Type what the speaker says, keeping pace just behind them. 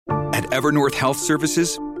At Evernorth Health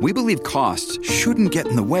Services, we believe costs shouldn't get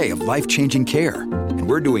in the way of life-changing care, and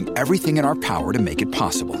we're doing everything in our power to make it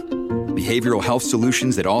possible. Behavioral health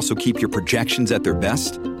solutions that also keep your projections at their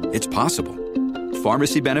best? It's possible.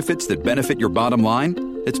 Pharmacy benefits that benefit your bottom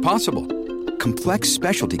line? It's possible. Complex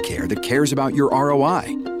specialty care that cares about your ROI?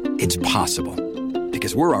 It's possible.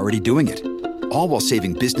 Because we're already doing it. All while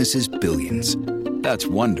saving businesses billions. That's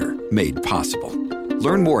Wonder made possible.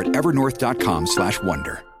 Learn more at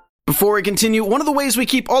evernorth.com/wonder. Before we continue, one of the ways we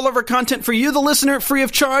keep all of our content for you, the listener, free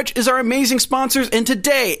of charge is our amazing sponsors, and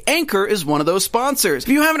today, Anchor is one of those sponsors. If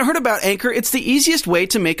you haven't heard about Anchor, it's the easiest way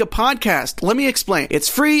to make a podcast. Let me explain. It's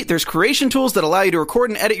free, there's creation tools that allow you to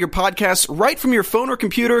record and edit your podcasts right from your phone or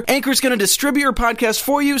computer. Anchor's going to distribute your podcast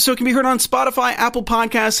for you so it can be heard on Spotify, Apple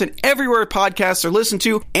Podcasts, and everywhere podcasts are listened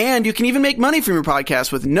to, and you can even make money from your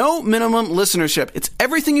podcast with no minimum listenership. It's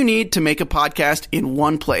everything you need to make a podcast in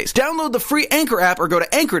one place. Download the free Anchor app or go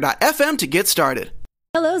to anchor.fm to get started.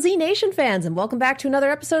 Hello, Z Nation fans, and welcome back to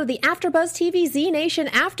another episode of the AfterBuzz TV Z Nation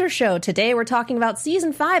After Show. Today we're talking about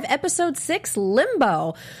Season 5, Episode 6,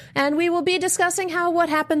 Limbo. And we will be discussing how what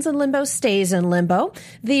happens in Limbo stays in Limbo,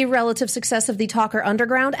 the relative success of the Talker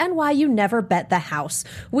Underground, and why you never bet the house.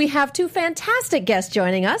 We have two fantastic guests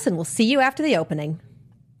joining us, and we'll see you after the opening.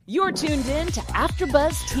 You're tuned in to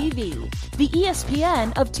AfterBuzz TV, the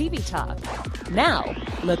ESPN of TV talk. Now,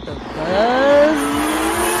 let the buzz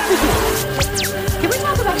begin. Can we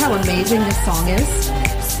talk about how amazing this song is?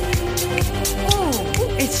 Oh,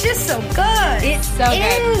 it's just so good. It so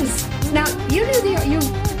is. Good. Now,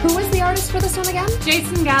 who was the artist for this one again?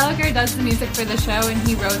 Jason Gallagher does the music for the show, and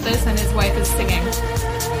he wrote this, and his wife is singing.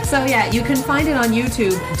 So yeah, you can find it on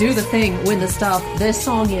YouTube. Do the thing, win the stuff. This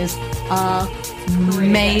song is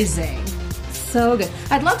amazing. So good.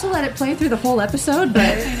 I'd love to let it play through the whole episode,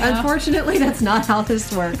 but unfortunately that's not how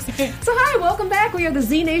this works. So hi, welcome back. We are the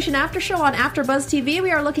Z Nation After Show on AfterBuzz TV.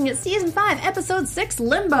 We are looking at Season 5, Episode 6,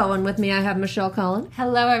 Limbo. And with me I have Michelle Collin.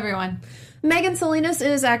 Hello, everyone. Megan Salinas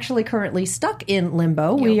is actually currently stuck in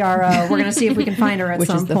Limbo. We're going to see if we can find her at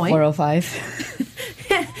some point. Which is the 405.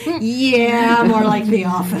 Yeah, more like The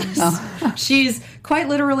Office. Oh. She's quite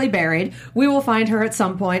literally buried. We will find her at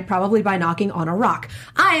some point, probably by knocking on a rock.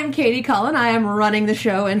 I am Katie Cullen. I am running the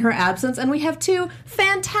show in her absence, and we have two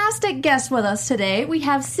fantastic guests with us today. We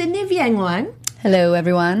have Sydney Vieng Luang. Hello,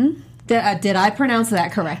 everyone. Did I pronounce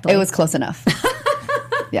that correctly? It was close enough.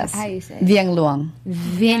 Yes. How you say it? Vieng Luang.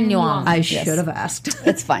 Vieng Luang. I should have asked.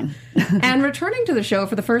 It's fine. And returning to the show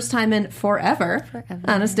for the first time in forever.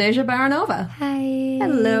 Anastasia Baranova. Hi.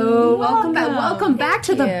 Hello. Welcome back. Welcome back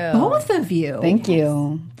to the both of you. Thank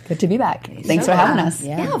you. Good to be back. Thanks for having us.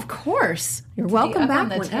 Yeah, of course. You're welcome back on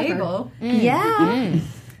the table. Yeah.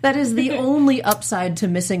 That is the only upside to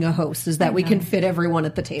missing a host, is that we can fit everyone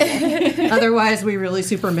at the table. Otherwise, we really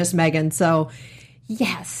super miss Megan. So...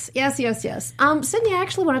 Yes. Sydney, I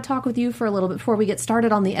actually want to talk with you for a little bit before we get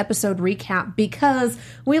started on the episode recap, because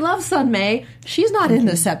we love Sun Mei. She's not in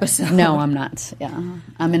this episode. No, I'm not. Yeah.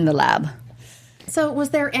 I'm in the lab. So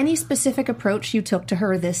was there any specific approach you took to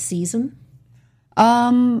her this season?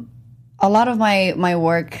 A lot of my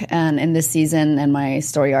work and in this season and my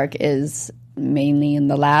story arc is mainly in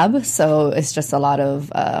the lab. So it's just a lot of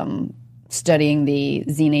studying the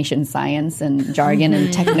Z Nation science and jargon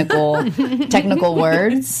and technical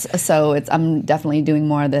words. So I'm definitely doing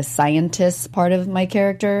more of the scientist part of my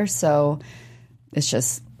character. So it's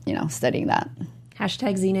just, studying that.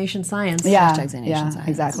 Hashtag Z Nation Science. Yeah. Hashtag Z Nation Science.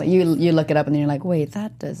 Exactly. You look it up and then you're like, wait,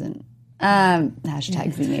 that doesn't.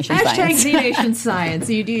 Hashtag Z Nation Science. Hashtag Z Nation Science.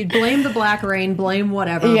 You blame the black rain, blame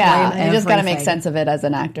whatever. Yeah. Blame you just got to make sense of it as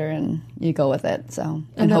an actor and you go with it. So,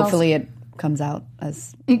 and hopefully it comes out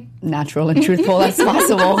as natural and truthful as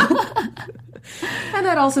possible. And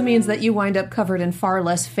that also means that you wind up covered in far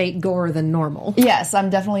less fake gore than normal. Yes, I'm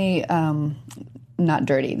definitely not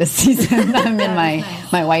dirty this season. I'm in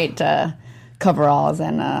my white coveralls,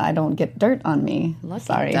 and I don't get dirt on me. Lucky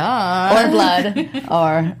Sorry. dog. Or blood,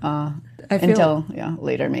 or until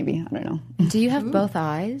later, maybe. I don't know. Do you have both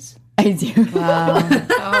eyes? I do. Wow.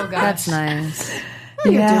 Oh, gosh. That's nice.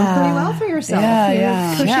 Well, you're doing pretty well for yourself.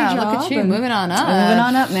 Yeah. Cushy job, look at you. Moving on up. Moving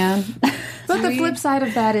on up, man. But the flip side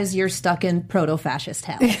of that is you're stuck in proto-fascist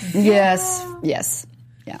hell. Yes.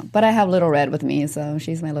 Yeah. But I have Little Red with me, so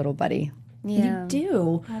she's my little buddy. Yeah. You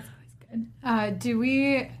do. That's always good. Do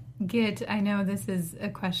we get, I know this is a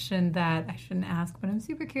question that I shouldn't ask, but I'm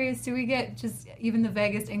super curious. Do we get just even the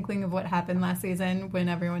vaguest inkling of what happened last season when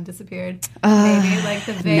everyone disappeared? Maybe like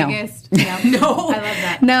the vaguest. No. No. I love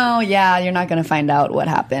that. No, yeah, you're not going to find out what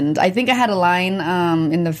happened. I think I had a line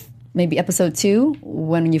in the maybe episode 2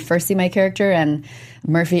 when you first see my character, and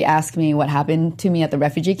Murphy asked me what happened to me at the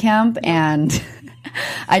refugee camp, and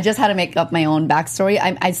I just had to make up my own backstory.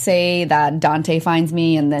 I say that Dante finds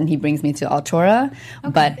me and then he brings me to Altura,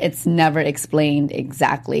 but it's never explained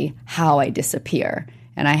exactly how I disappear.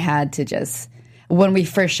 And I had to just, when we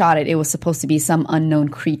first shot it, it was supposed to be some unknown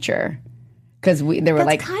creature. Because they were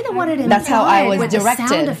like, kind of what it implied. That's how I was with directed. The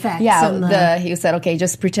sound effects. Yeah, he said, okay,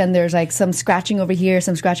 just pretend there's like some scratching over here,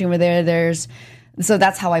 some scratching over there. So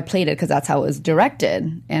that's how I played it, because that's how it was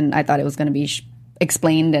directed, and I thought it was going to be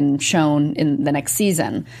explained and shown in the next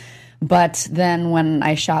season. But then when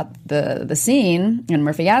I shot the scene, and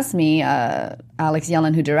Murphy asked me, Alex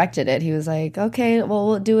Yellen, who directed it, he was like, okay, well,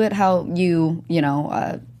 we'll do it how you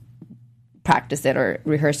practice it or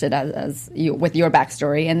rehearse it as you with your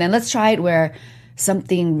backstory, and then let's try it where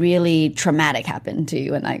something really traumatic happened to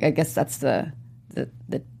you. And I guess that's the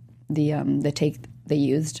take they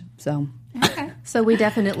used. So. Okay. So we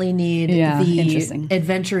definitely need interesting. the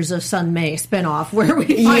Adventures of Sun Mei spinoff where we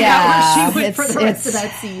find out where she went for the rest of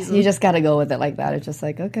that season. You just got to go with it like that. It's just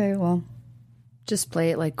like, okay, well. Just play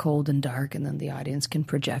it like cold and dark, and then the audience can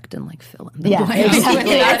project and like fill in the blanks.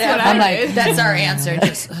 Exactly. That's what I did. That's our answer.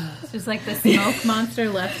 Just like the smoke monster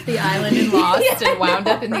left the island and lost and wound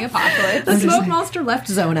up in the apocalypse. The smoke monster left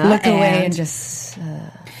Zona. Look away and just.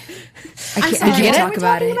 I can't talk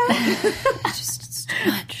about it. It's too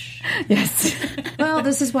much. Yes. Well,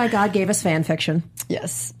 this is why God gave us fan fiction.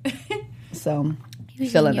 Yes. So,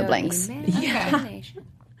 fill in the blanks. Yeah.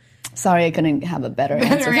 Sorry, I couldn't have a better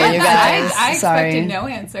answer for you guys. I Sorry. expected no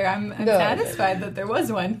answer. I'm satisfied that there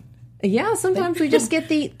was one. Yeah, sometimes we just get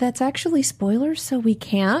that's actually spoilers, so we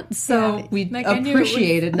can't. So we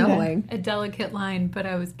appreciated knowing. A delicate line, but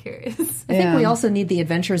I was curious. I think we also need the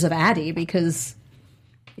adventures of Addie because,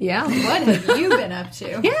 what have you been up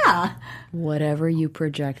to? Yeah. Whatever you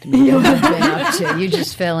project me to have been up to. You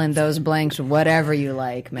just fill in those blanks, whatever you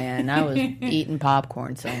like, man. I was eating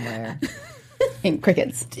popcorn somewhere. And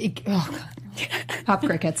crickets. Oh, God. Pop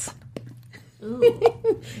crickets.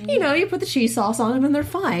 You put the cheese sauce on them and they're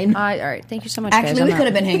fine. All right, thank you so much. Actually, guys. we could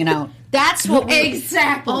have been hanging out. That's what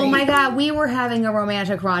exactly. Oh my God, we were having a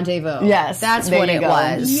romantic rendezvous. Yes, that's there what you it go.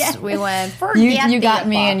 was. Yes. We went. You got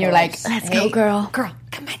me, and you're like, let's go, girl. Girl,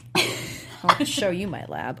 come on. I'll show you my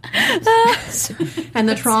lab. And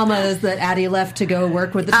the trauma is that Addie left to go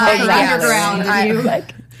work with the Tucker Underground.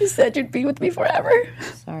 And you said you'd be with me forever.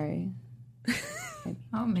 Sorry.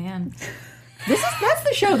 Oh, man. That's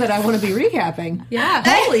the show that I want to be recapping. Yeah.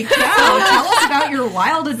 Holy cow. Tell us about your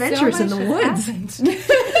wild adventures in the woods.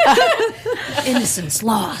 Innocence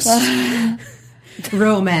lost.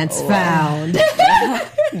 Romance found.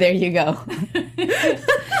 There you go.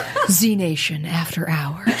 Z Nation After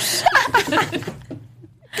Hours.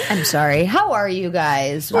 I'm sorry. How are you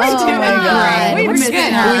guys? We're doing great. We We're just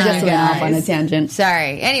good. went off on a tangent.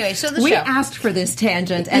 Sorry. Anyway, so the We show. asked for this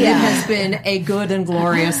tangent, and it has been a good and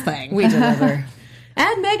glorious thing. We deliver.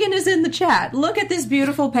 And Megan is in the chat. Look at this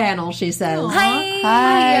beautiful panel, she says.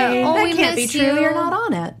 Hi. Oh, that we can't be miss true. you. You're not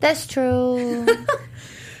on it. That's true.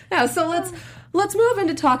 Yeah, so let's move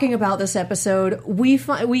into talking about this episode. We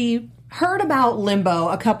heard about Limbo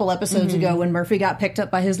a couple episodes ago when Murphy got picked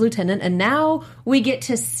up by his lieutenant, and now we get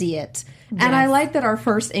to see it. Yes. And I like that our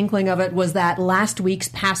first inkling of it was that last week's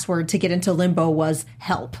password to get into Limbo was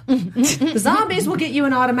help. The zombies will get you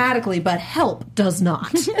in automatically, but help does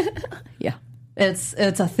not. Yeah. It's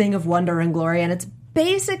a thing of wonder and glory, and it's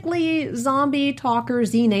basically zombie talker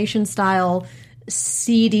Z Nation style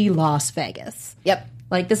seedy Las Vegas. Yep.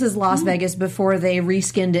 Like, this is Las Vegas before they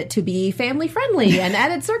reskinned it to be family-friendly and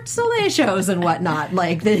added Cirque du Soleil shows and whatnot.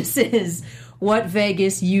 Like, this is what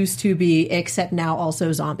Vegas used to be, except now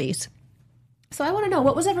also zombies. So I want to know,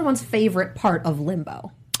 what was everyone's favorite part of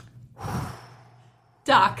Limbo?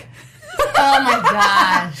 Doc. Oh, my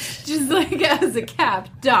gosh. Just like as a cap,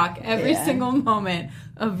 Doc. Every single moment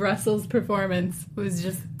of Russell's performance was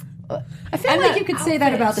just... I feel like you could say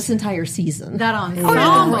that about this entire season. That ensemble.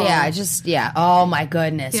 Oh, my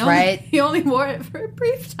goodness, right? He only wore it for a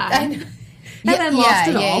brief time. And then lost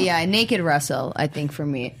it all. Yeah. Naked Russell, I think, for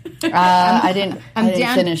me. I didn't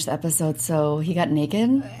down- finish the episode, so he got naked.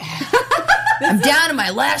 I'm down to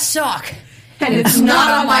my last sock. And it's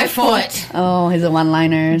not on my foot. Oh, his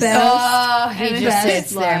one-liners. Oh, he And just best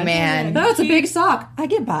sits there, line. man. No, it's a big sock. I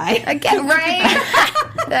get by. Again, right?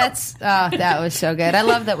 That was so good. I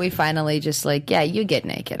love that we finally just you get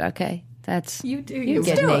naked, okay? You do. You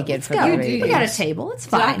get naked for the Go. ratings. We got a table. It's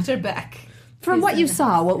fine. Dr. Beck. From what you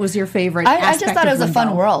saw, what was your favorite I aspect just thought it was of a fun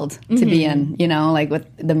Limbo? world to be in, like with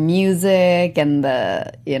the music and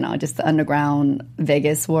the, just the underground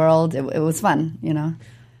Vegas world. It was fun,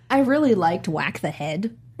 I really liked Whack the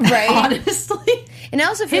Head. Right. Honestly. And I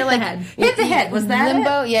also feel Hit like the head. Hit the head. Was that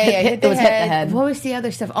Limbo? it? Yeah, hit the was head. Hit the Head. What was the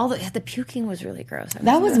other stuff? All the puking was really gross.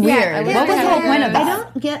 That was weird. What was the whole point of that? I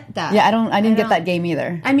don't get that. Yeah, I didn't get that game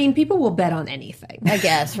either. I mean, people will bet on anything. I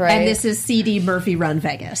guess, right? And this is CD Murphy Run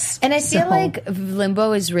Vegas. And I feel like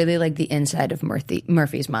Limbo is really like the inside of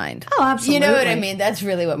Murphy's mind. Oh, absolutely. You know what I mean? That's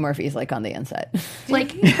really what Murphy's like on the inside.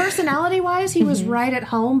 Like, personality-wise, he was right at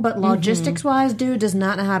home, but logistics-wise, dude does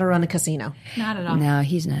not know how to run a casino. Not at all. No,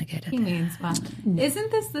 he's not good at He that. means well.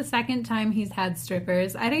 Isn't this the second time he's had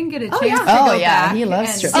strippers? I didn't get a chance yeah. to Oh, go yeah, back. he loves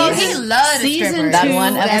and strippers. Oh, he loves Season strippers. That 2,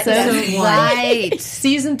 one episode? Right.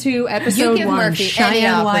 Season 2, episode You give 1, Murphy any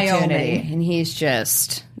Cheyenne, opportunity, Wyoming. and he's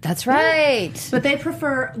just... That's right. But they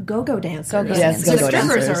prefer go-go dancers. Go-go Yes, The go-go strippers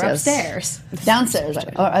dancers, are yes. upstairs. Downstairs.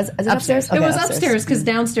 Or is it upstairs? It Okay, was upstairs because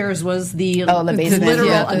downstairs was the basement, literal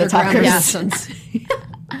yeah, the underground talkers. lessons.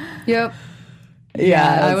 Yep.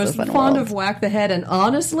 Yeah, I was fond of Whack the Head, and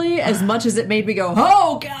honestly, as much as it made me go,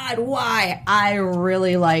 "Oh God, why?" I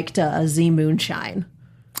really liked Z Moonshine.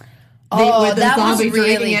 With the that was zombie drinking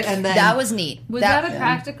really... it, and then that was neat. Was that a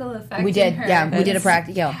practical effect? We did, in her? yeah. We did a That's-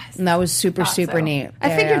 practical, and that was super Thought neat. I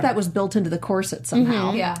Yeah, figured yeah. that was built into the corset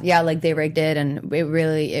somehow. Yeah. Yeah, like they rigged it, and it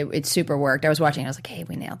really it super worked. I was watching, I was like, "Hey,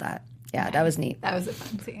 we nailed that." Yeah, that was neat. That was a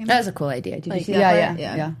fun scene. That was a cool idea. Did you see Yeah, that?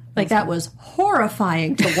 yeah. Like that was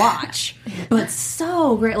horrifying to watch, but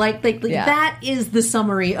so great. Like Yeah. that is the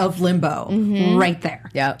summary of Limbo right there.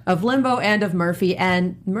 Yeah. Of Limbo and of Murphy,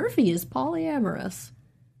 and Murphy is polyamorous.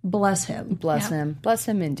 Bless him. Bless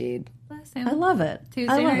him indeed. Bless him. I love it.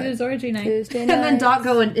 Tuesday I love night it. is orgy night. Tuesday And then night. Doc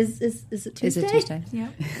going, is it Tuesday? Is it Tuesday? Yep.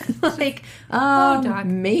 Like, Doc.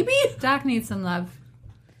 maybe? Doc needs some love.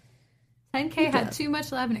 10K had too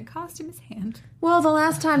much love and it cost him his hand. Well, the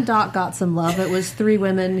last time Doc got some love, it was 3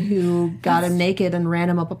 women who got him naked and ran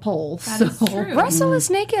him up a pole. That is true. Russell is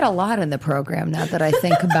naked a lot in the program now that I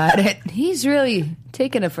think about it. He's really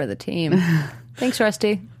taking it for the team. Thanks,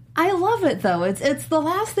 Rusty. I love it though. It's the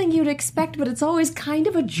last thing you'd expect, but it's always kind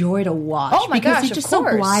of a joy to watch. Oh, my because gosh, he's of just so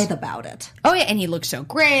course. blithe about it. Oh yeah, and he looks so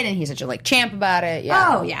great, and he's such a champ about it.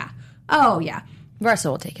 Yeah. Oh yeah. Oh yeah.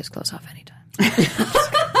 Russell will take his clothes off anytime.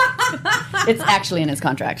 It's actually in his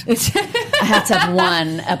contract. I have to have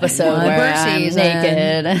one episode One where per I'm season.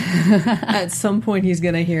 naked. At some point, he's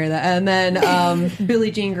going to hear that. And then Billie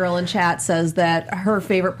Jean Girl in chat says that her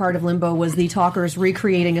favorite part of Limbo was the talkers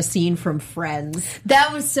recreating a scene from Friends.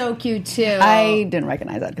 That was so cute too. I didn't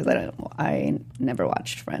recognize that because I never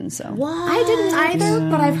watched Friends. So I didn't either,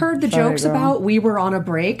 but I've heard the Sorry, jokes girl. about we were on a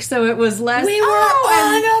break, so it was less. we were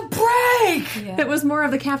on a break. It was more of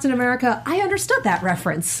the Captain America. I understood that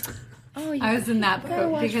reference. I was in that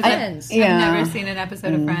boat because Friends. I've never seen an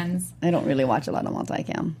episode of Friends. I don't really watch a lot of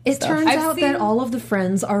multicam. It stuff. turns I've out seen- that all of the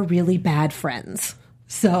friends are really bad friends.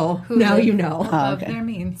 So now you know. Above okay. their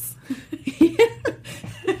means.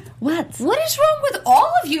 What? What is wrong with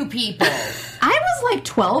all of you people? I was like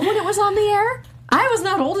 12 when it was on the air. I was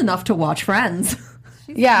not old enough to watch Friends.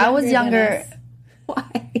 Yeah, I was younger.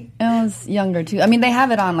 Why? I was younger too. I mean, they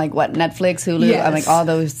have it on like what Netflix, Hulu, Yes. and like all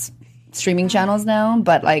those streaming channels now.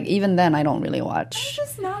 But like even then, I don't really watch.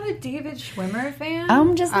 Just not a David Schwimmer fan.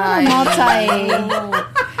 I'm just not a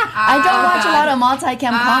I don't watch a lot of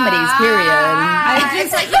multicam comedies. Period.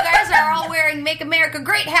 It's just like you guys are all wearing "Make America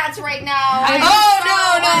Great" hats right now.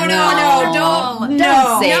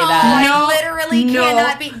 Don't say that. I literally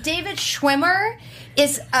cannot be. David Schwimmer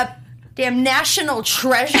is a damn national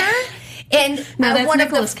treasure, and No, that's one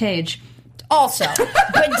Nicolas of the Cage. also.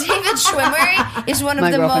 But David Schwimmer is one of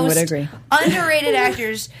My the girlfriend would most agree. underrated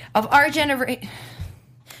actors of our generation.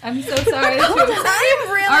 I'm so sorry. I'm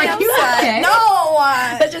really Are you upset. okay? No.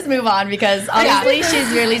 Let's just move on because honestly, she's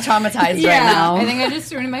really traumatized right now. I think I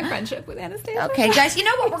just ruined my friendship with Anastasia. Okay, guys, you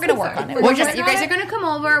know what? We're going to work on it. We're just, you guys are going to come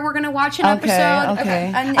over. We're going to watch an Okay, episode.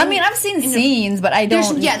 okay. And- I mean, I've seen scenes, but I There's-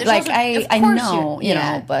 don't. yeah, there's like also- I of I course know, you- you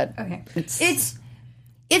yeah. know, but Okay. it's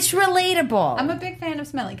relatable. I'm a big fan of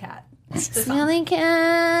Smelly Cat. Smelly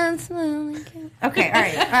cat, smelly cat. Okay, all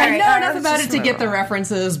right. I know enough about it to get the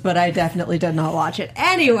references, but I definitely did not watch it.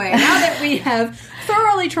 Anyway, now that we have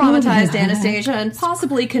thoroughly traumatized Anastasia and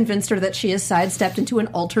possibly convinced her that she has sidestepped into an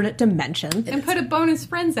alternate dimension. And put a bonus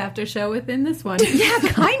Friends after show within this one. Yeah,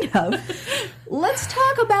 kind of. Let's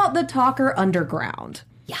talk about the Talker Underground.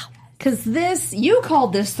 Yeah. Because you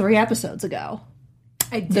called this 3 episodes ago.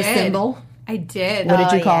 I did. The symbol. I did. What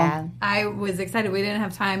did you call? Yeah. I was excited. We didn't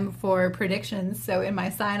have time for predictions, so in my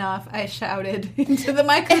sign-off, I shouted into the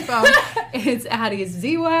microphone, "It's Addie's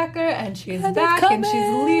Z-Whacker, and she's back, and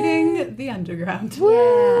she's leading the underground."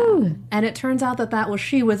 And it turns out that was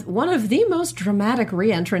she with one of the most dramatic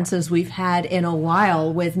re-entrances we've had in a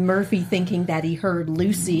while, with Murphy thinking that he heard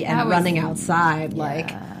Lucy and running outside,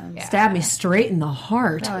 stab me straight in the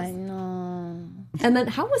heart. I know. And then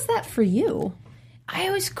how was that for you? It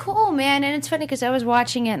was cool, man, and it's funny because I was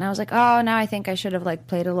watching it and I was like, "Oh, now I think I should have like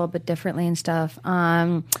played a little bit differently and stuff."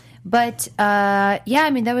 But yeah, I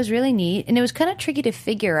mean that was really neat, and it was kind of tricky to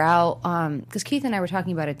figure out because Keith and I were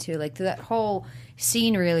talking about it too. Like that whole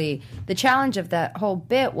scene, really, the challenge of that whole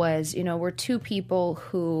bit was, we're two people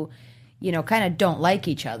who, kind of don't like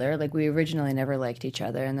each other. Like we originally never liked each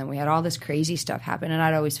other, and then we had all this crazy stuff happen, and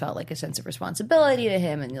I'd always felt like a sense of responsibility to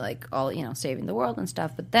him, and like all saving the world and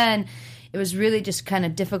stuff. But then it was really just kind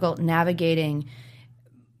of difficult navigating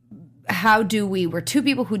we're two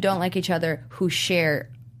people who don't like each other who share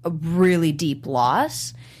a really deep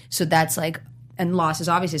loss. So that's like, and loss is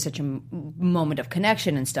obviously such a moment of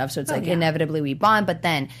connection and stuff. So it's inevitably we bond. But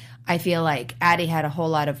then I feel like Addie had a whole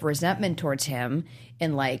lot of resentment towards him,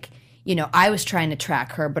 and like, I was trying to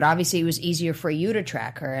track her, but obviously it was easier for you to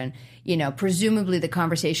track her. And, presumably the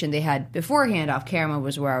conversation they had beforehand off camera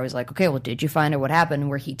was where I was like, okay, well, did you find her? What happened?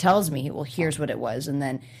 Where he tells me, well, here's what it was. And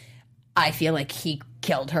then I feel like he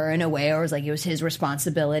killed her in a way, or it was like it was his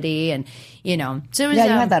responsibility. And, so it was... Yeah,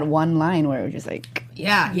 you had that one line where it was just like...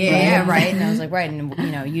 Yeah, right. And I was like, right,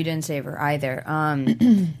 and, you didn't save her either.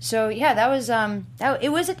 So, yeah, that was...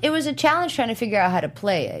 it was a challenge trying to figure out how to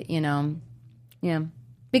play it, Yeah.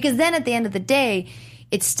 Because then at the end of the day,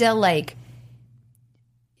 it's still like,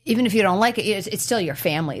 even if you don't like it, it's still your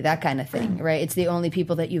family, that kind of thing, right? It's the only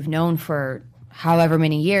people that you've known for however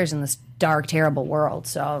many years in this dark, terrible world.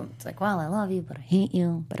 So it's like, well, I love you, but I hate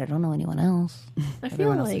you, but I don't know anyone else. I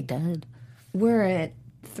feel like dead. We're at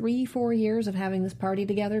 3-4 years of having this party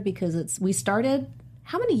together, because we started,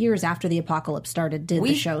 how many years after the apocalypse started did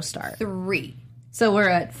the show start? 3. So we're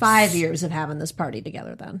at 5 years of having this party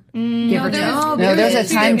together then. Give or take. No,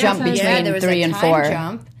 there's a time jump between 3 and 4.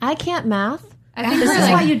 Jump. I can't math. I think This we're is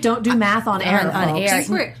like, why you don't do math on air, on folks. air. I think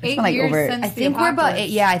we're 8 like years over- since I think we're about 8.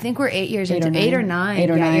 Yeah, I think we're 8 years into 8 or 9. 8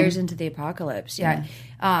 or 9 years into the apocalypse. Yeah.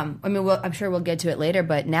 I mean, I'm sure we'll get to it later.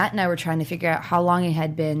 But Nat and I were trying to figure out how long it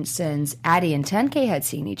had been since Addie and 10K had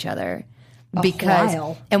seen each other.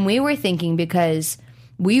 While. And we were thinking, because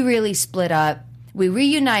we really split up. We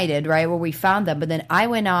reunited, right, where we found them. But then I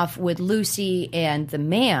went off with Lucy and the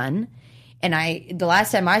man. And the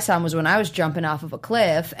last time I saw him was when I was jumping off of a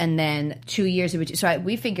cliff. And then 2 years in between. So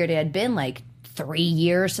we figured it had been like 3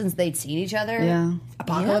 years since they'd seen each other. Yeah.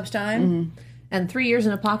 Apocalypse time. Mm-hmm. And 3 years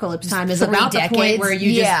in apocalypse time is 3 about decades. the point where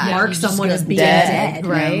you just mark you just someone go as being dead, dead,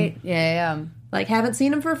 right? Yeah. Like, haven't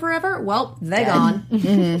seen them for forever? Well, they're gone.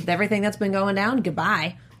 With everything that's been going down,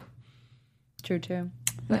 goodbye. True.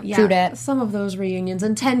 But yeah, True dat. some of those reunions,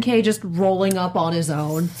 and 10K just rolling up on his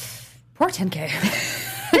own. Poor 10K.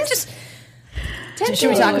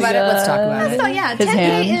 Should we talk about it? Let's talk about it. So yeah, His 10K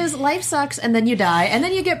hand. is life sucks, and then you die, and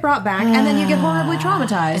then you get brought back, and then you get horribly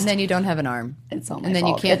traumatized. And then you don't have an arm. It's all my And then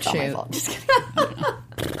fault. you can't It's all my shoot. fault. Just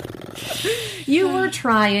kidding. You were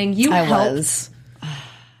trying. You I helped. was.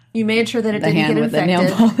 You made sure that it The didn't hand get with the nail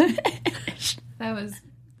infected. polish. that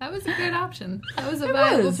was a good option. That was a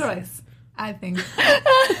viable choice, I think.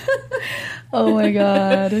 Oh my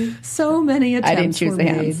god. So many attempts I didn't choose were the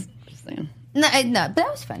made. hands. Just saying. No, but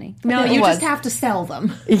that was funny. No, It you was. just have to sell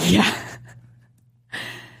them. Yeah.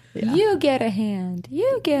 You get a hand.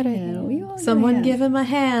 You get a hand. Someone give him a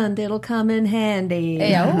hand. It'll come in handy.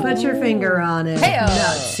 Hey-o. Put your finger on it. Hey-o.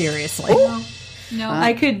 No, seriously. No,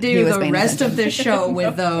 I could He do was the paying rest of attention. this show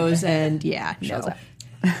with those, and yeah, no.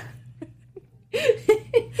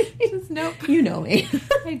 just nope. You know me.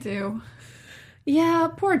 I do. Yeah,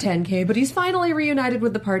 poor 10K, but he's finally reunited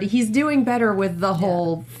with the party. He's doing better with the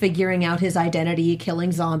whole figuring out his identity,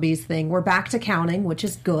 killing zombies thing. We're back to counting, which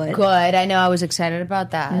is good. Good. I know. I was excited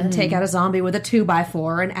about that. Take out a zombie with a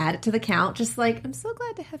 2x4 and add it to the count. Just like, I'm so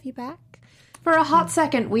glad to have you back. For a hot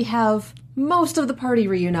second, we have most of the party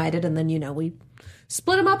reunited, and then, we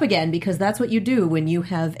split them up again, because that's what you do when you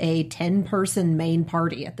have a 10-person main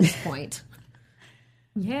party at this point.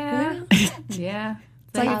 Yeah. Yeah.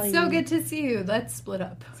 It's like, it's so good to see you. Let's split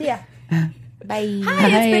up. Yeah. Bye. Hi,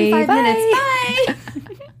 it's been 5 Bye. minutes.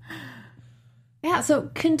 Bye. Yeah, so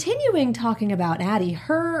continuing talking about Addie,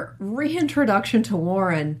 her reintroduction to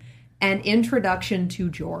Warren and introduction to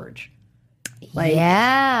George.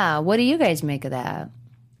 Yeah. What do you guys make of that?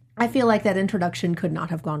 I feel like that introduction could not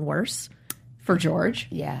have gone worse for George.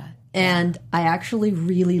 Yeah. And I actually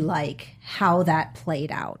really like how that played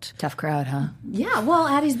out. Tough crowd, huh? Yeah, well,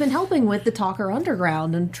 Addie's been helping with the Talker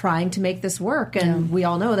Underground and trying to make this work. And we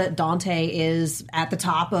all know that Dante is at the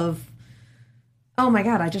top of, oh my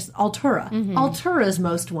God, Altura. Altura's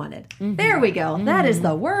Most Wanted. There we go. That is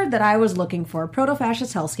the word that I was looking for.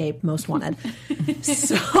 Proto-fascist hellscape, Most Wanted.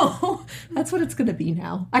 So that's what it's going to be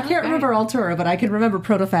now. I can't remember Altura, but I can remember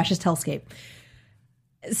proto-fascist hellscape.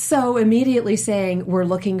 So immediately saying, we're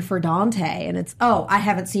looking for Dante, and it's, oh, I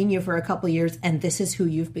haven't seen you for a couple years, and this is who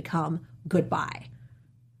you've become. Goodbye.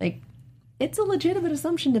 Like, it's a legitimate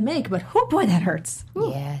assumption to make, but oh boy, that hurts.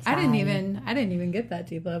 Ooh. Yes, I didn't even get that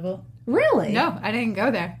deep level. Really? No, I didn't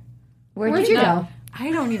go there. Where'd you go?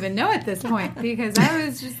 I don't even know at this point, because I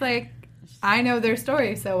was just like, I know their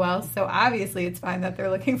story so well, so obviously it's fine that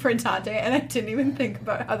they're looking for Dante, and I didn't even think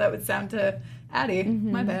about how that would sound to Addie.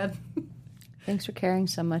 My bad. Thanks for caring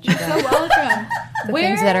so much about So welcome. the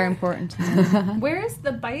things that are important to me. Where's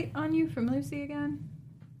the bite on you from Lucy again?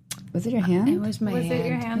 Was it your hand? It was my Was hand. it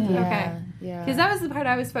your hand? Yeah, Okay. yeah. Because that was the part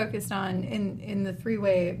I was focused on in the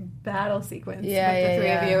three-way battle sequence Yeah, with the three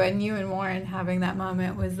yeah. of you, and you and Warren having that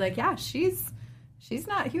moment was like, yeah, she's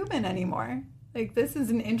not human anymore. Like, this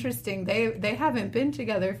is an interesting. They haven't been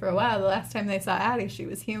together for a while. The last time they saw Addie, she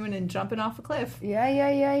was human and jumping off a cliff. Yeah.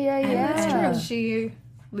 And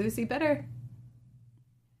Lucy better.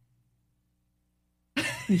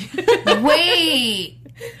 Wait.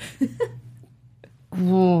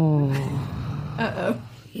 Whoa. Uh-oh.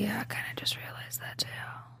 Yeah, I kind of just realized that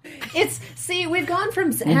too. We've gone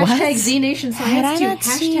from hashtag Z Nation Science to not hashtag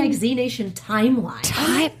seen- Z Nation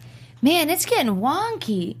Timeline. Man, it's getting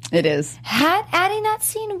wonky. It is. Had Addie not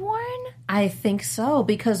seen Warren? I think so,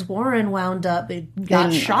 because Warren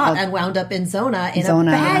got shot and wound up in Zona in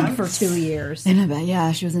Zona, a bag yeah. for 2 years. In a bed,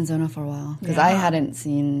 yeah, she was in Zona for a while because I hadn't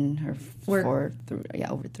seen her for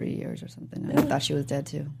over 3 years or something. I thought she was dead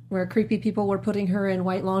too. Where creepy people were putting her in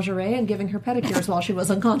white lingerie and giving her pedicures while she was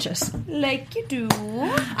unconscious. Like you do.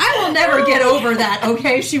 I will never get over that,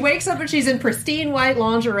 okay? She wakes up and she's in pristine white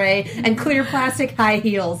lingerie and clear plastic high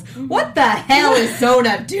heels. What the hell is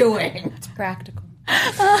Zona doing? It's practical.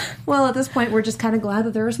 Well, at this point, we're just kind of glad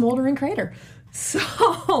that they're a smoldering crater.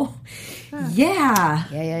 So, yeah.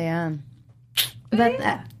 Yeah. But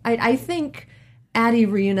I think Addie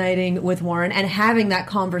reuniting with Warren and having that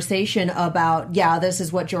conversation about, this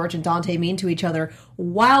is what George and Dante mean to each other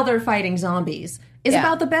while they're fighting zombies is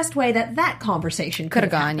about the best way that conversation could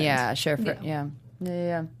have gone. happened. Yeah, sure. Yeah.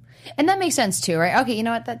 And that makes sense too, right? Okay, you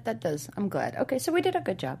know what? That does. I'm glad. Okay, so we did a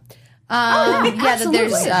good job. Because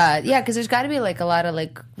there's got to be like a lot of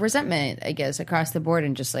like resentment, I guess, across the board,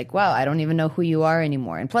 and just like, wow, I don't even know who you are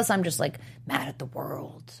anymore. And plus, I'm just like mad at the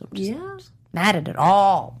world. So I'm just mad at it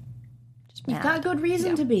all. You've got good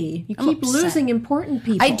reason to be. You I'm keep upset. losing important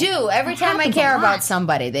people. I do. Every time I happens a care lot. about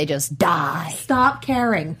somebody, they just die. Stop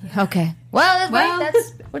caring. Okay. Well,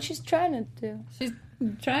 that's what she's trying to do. She's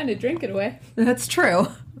trying to drink it away. That's true.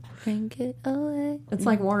 Drink it away. It's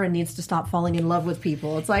like Warren needs to stop falling in love with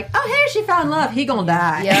people. It's like, oh, hey, she found love. He gonna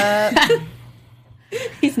die. Yep.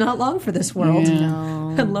 He's not long for this world.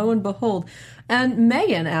 No. And lo and behold. And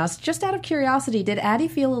Megan asked, just out of curiosity, did Addie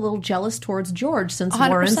feel a little jealous towards George since 100%.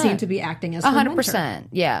 Warren seemed to be acting as her 100%. mentor?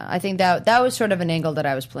 Yeah, I think that was sort of an angle that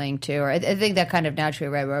I was playing too. Or I think that kind of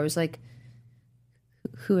naturally, right, where I was like,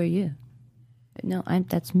 who are you? No,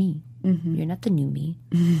 that's me. Mm-hmm. You're not the new me.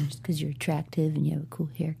 Just because you're attractive and you have a cool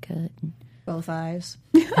haircut. And Both eyes.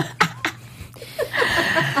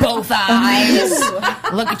 both eyes.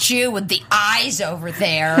 Look at you with the eyes over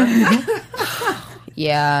there.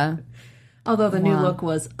 Yeah. Although the new look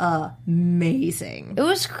was amazing. It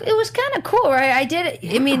was kind of cool, right?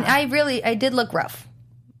 I did look rough.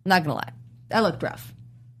 Not gonna lie. I looked rough.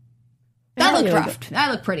 I looked rough.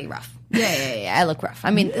 I look pretty rough. Yeah. I look rough.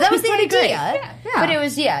 I mean, that was the idea. Yeah. But it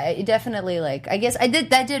was, it definitely, like, I guess I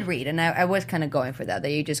did read, and I was kind of going for that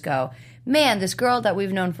you just go, man, this girl that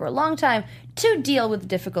we've known for a long time to deal with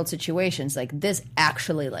difficult situations, like, this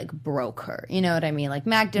actually, like, broke her. You know what I mean? Like,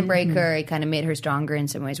 Mac didn't break her. It kind of made her stronger in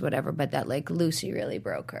some ways, whatever, but that, like, Lucy really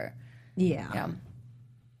broke her. Yeah.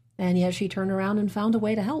 And yet she turned around and found a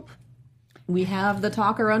way to help. We have the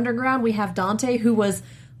Talker Underground. We have Dante, who was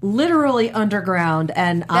literally underground,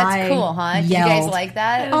 and That's cool, huh? yelled. You guys like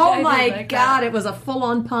that? Oh I my did like God, that. it was a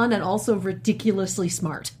full-on pun and also ridiculously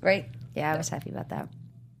smart. Right? Yeah, I was happy about that.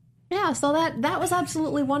 Yeah, so that was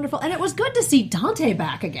absolutely wonderful. And it was good to see Dante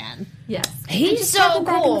back again. Yes. He's just so have him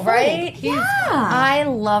back in cool, the fold. right? Yeah. I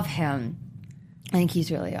love him. I think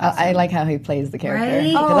he's really awesome. I like how he plays the character. Right?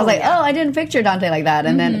 Because I was like, I didn't picture Dante like that.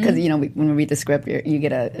 And then, because, when we read the script, you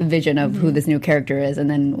get a vision of who this new character is. And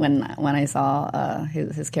then when I saw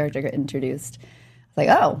his character get introduced, I was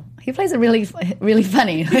like, he plays it really, really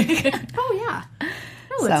funny. Oh, yeah.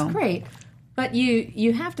 No, it's great. But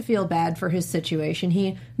you have to feel bad for his situation.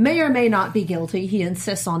 He may or may not be guilty. He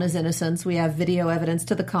insists on his innocence. We have video evidence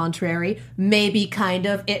to the contrary. Maybe, kind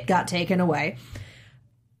of, it got taken away.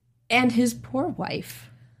 And his poor wife.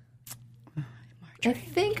 I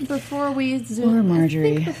think before we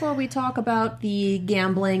talk about the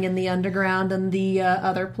gambling and the underground and the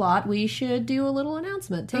other plot, we should do a little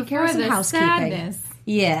announcement. Take care of some housekeeping. Sadness.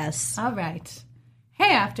 Yes. All right.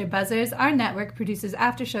 Hey, AfterBuzzers! Our network produces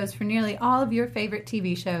after shows for nearly all of your favorite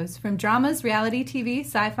TV shows. From dramas, reality TV,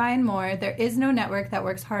 sci-fi, and more, there is no network that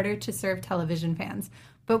works harder to serve television fans.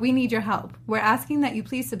 But we need your help. We're asking that you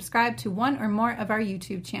please subscribe to one or more of our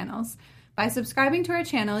YouTube channels. By subscribing to our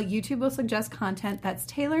channel, YouTube will suggest content that's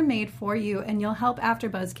tailor-made for you, and you'll help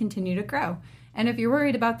AfterBuzz continue to grow. And if you're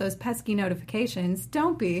worried about those pesky notifications,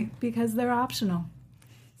 don't be, because they're optional.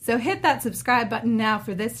 So hit that subscribe button now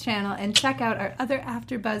for this channel and check out our other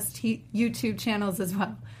AfterBuzz YouTube channels as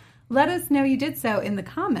well. Let us know you did so in the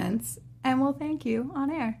comments, and we'll thank you on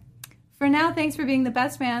air. For now, thanks for being the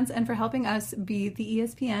best fans and for helping us be the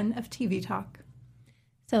ESPN of TV talk.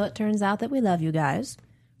 So it turns out that we love you guys.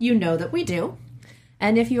 You know that we do.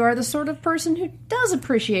 And if you are the sort of person who does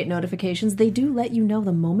appreciate notifications, they do let you know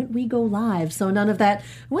the moment we go live. So none of that,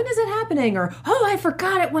 when is it happening? Or, I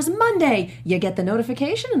forgot it was Monday. You get the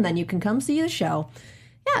notification and then you can come see the show.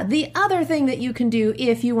 Yeah, the other thing that you can do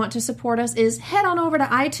if you want to support us is head on over to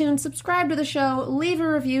iTunes, subscribe to the show, leave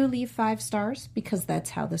a review, leave 5 stars, because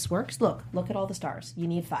that's how this works. Look at all the stars. You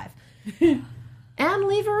need 5. And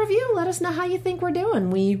leave a review. Let us know how you think we're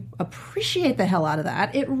doing. We appreciate the hell out of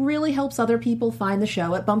that. It really helps other people find the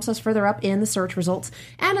show. It bumps us further up in the search results.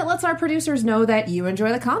 And it lets our producers know that you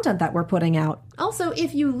enjoy the content that we're putting out. Also,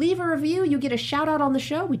 if you leave a review, you get a shout out on the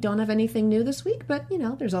show. We don't have anything new this week, but,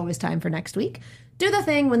 there's always time for next week. Do the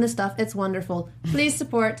thing, win the stuff. It's wonderful. Please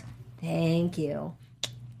support. Thank you.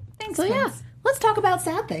 Thanks, So, yeah, let's talk about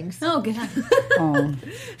sad things. Oh, God.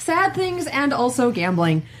 Sad things and also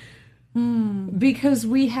gambling. Because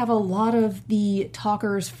we have a lot of the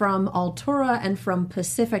talkers from Altura and from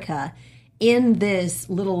Pacifica in this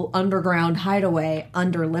little underground hideaway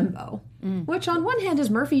under Limbo. Which on one hand is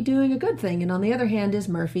Murphy doing a good thing, and on the other hand is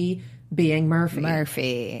Murphy being Murphy.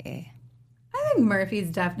 I think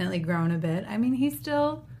Murphy's definitely grown a bit. I mean, he's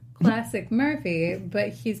still classic Murphy, but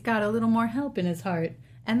he's got a little more help in his heart.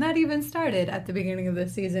 And that even started at the beginning of the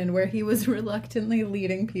season where he was reluctantly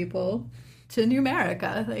leading people to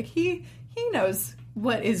Numerica. Like, he knows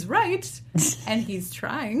what is right, and he's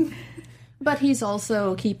trying. But he's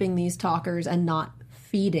also keeping these talkers and not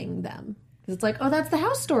feeding them. Because it's like, that's the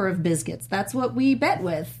house store of biscuits. That's what we bet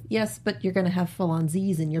with. Yes, but you're going to have full-on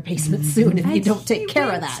Z's in your basement soon if you don't take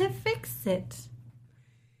care of that. To fix it.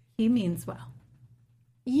 He means well.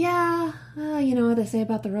 Yeah, you know what they say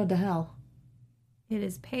about the road to hell. It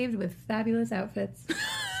is paved with fabulous outfits.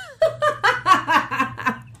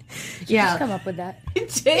 Yeah, Just come up with that. I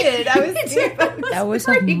did. That was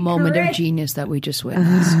a moment of genius that we just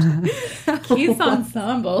witnessed. Keith's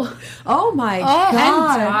ensemble. Oh my And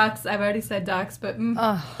god! Docs. I've already said Docs, but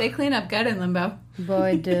they clean up good in Limbo.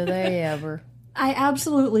 Boy, do they ever. I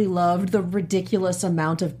absolutely loved the ridiculous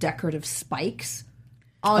amount of decorative spikes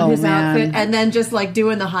on his outfit, and then just like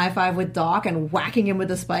doing the high five with Doc and whacking him with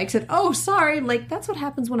the spikes. And sorry, like that's what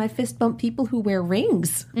happens when I fist bump people who wear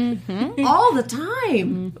rings all the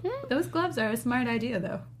time. Those gloves are a smart idea,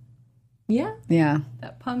 though. Yeah.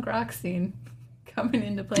 That punk rock scene coming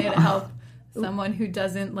into play to help someone who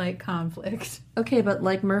doesn't like conflict. Okay, but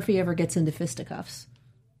like Murphy ever gets into fisticuffs,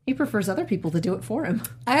 he prefers other people to do it for him.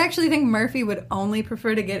 I actually think Murphy would only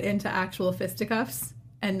prefer to get into actual fisticuffs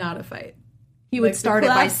and not a fight. He would start it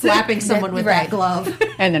by slapping someone with that glove.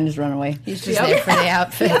 And then just run away. He's just there for the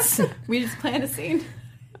outfits. We just plan a scene.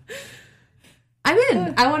 I'm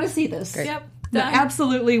in. I want to see this. Great. Yep. I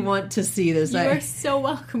absolutely want to see this. You are so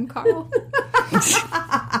welcome, Carl.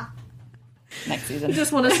 Next season. I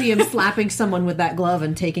just want to see him slapping someone with that glove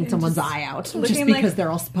and taking someone's eye out. Just because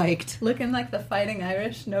they're all spiked. Looking like the Fighting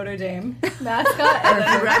Irish Notre Dame mascot and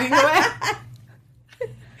then running away.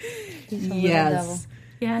 Yes.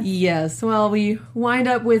 Yes. Well, we wind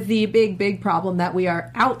up with the big problem that we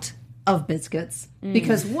are out of biscuits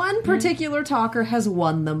because one particular talker has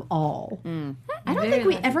won them all. I don't think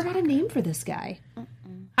we ever got a name for this guy.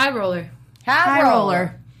 High Roller. High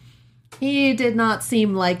Roller. He did not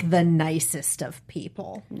seem like the nicest of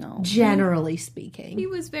people. No. Generally speaking. He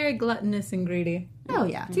was very gluttonous and greedy. Oh,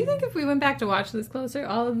 yeah. Do you think if we went back to watch this closer,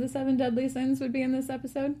 all of the 7 deadly sins would be in this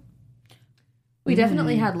episode? We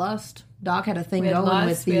definitely had lust. Doc had a thing We had going lust,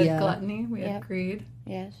 with the we had gluttony, we had greed.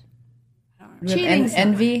 Yes. cheating.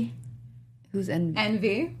 Envy. Who's envy?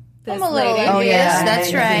 Envy. This I'm a little lady. envious. yeah.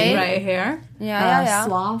 That's right. Right here. Yeah.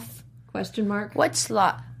 Sloth? Question mark. What's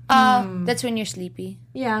slot? That's when you're sleepy.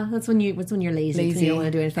 Yeah, that's when you're lazy. You don't want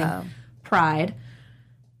to do anything. Pride.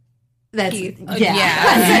 That's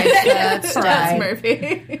That's Pride.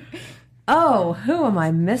 Murphy. Oh, who am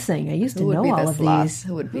I missing? I used to know all of these.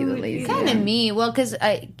 Who would be the lazy? Kind of me. Well, because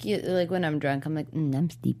I like when I'm drunk, I'm like, I'm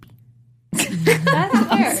sleepy. That's fair.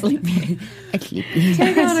 I'm sleepy.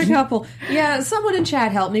 Take on a couple. Yeah, someone in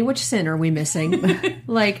chat help me. Which sin are we missing?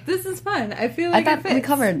 Like, This is fun. I feel I like thought we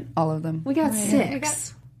covered all of them. we got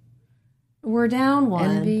 6. We're down 1.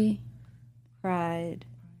 Envy. Pride.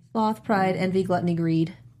 Sloth, pride, envy, gluttony,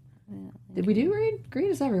 greed. Did we do greed? Greed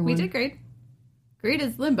is everyone. we did great. Greed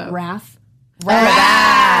is limbo. Wrath.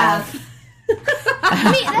 I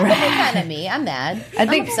mean, that's kind of me. I'm mad. I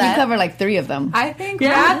think we covered like 3 of them. I think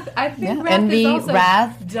wrath. I think wrath Envy, is also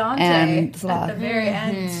wrath, Dante and at sloth. the very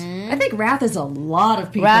end. I think wrath is a lot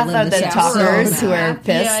of people. Wrath in are this the episode. talkers who are pissed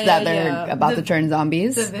Yeah, that yeah, they're yeah. about to turn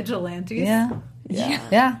zombies. The vigilantes.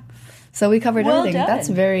 Yeah. So we covered Well everything. done. That's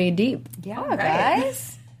very deep. Yeah,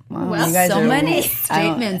 guys. Wow, Well, you guys so are, many I don't-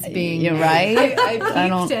 statements being You're made. right. I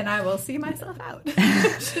don't- peeked and I will see myself out.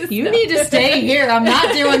 You need to stay here. I'm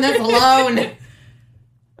not doing this alone.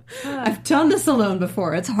 I've done this alone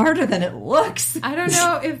before. It's harder than it looks. I don't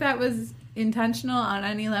know if that was intentional on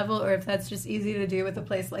any level or if that's just easy to do with a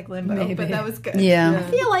place like Limbo, but that was good. Yeah.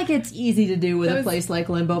 I feel like it's easy to do with That a was- place like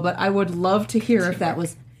Limbo, but I would love to hear if that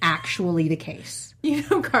was actually the case. You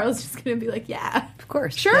know, Carl's just going to be like, yeah. Of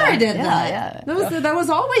course. Sure, I did Yeah, that. yeah. That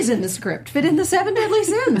was always in the script. Fit in the 7 deadly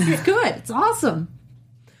sins. It's good. It's awesome.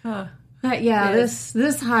 But yeah,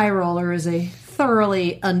 this high roller is a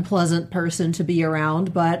thoroughly unpleasant person to be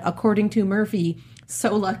around. But according to Murphy,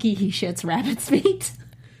 so lucky he shits rabbit's feet,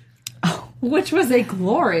 which was a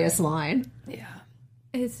glorious line.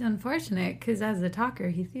 It's unfortunate because as a talker,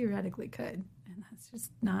 he theoretically could. And that's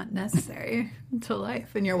just not necessary to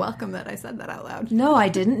life. And you're welcome that I said that out loud. No, I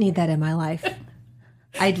didn't need that in my life.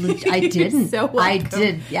 I didn't. so I welcome.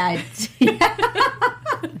 did. Yeah.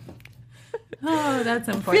 Oh, that's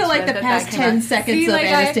unfortunate. I feel like the past 10 seconds of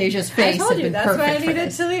Anastasia's face I told have you been that's why I perfect for needed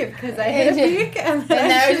this. to leave because I hit a peak and then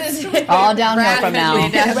There's just All downhill from now.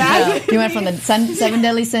 rapidly You went from the 7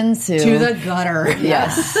 deadly sins to the gutter.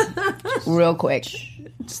 yes, real quick.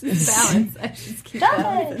 balance. I just keep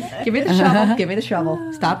that. Give me the shovel. Give me the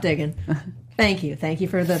shovel. Stop digging. Thank you. Thank you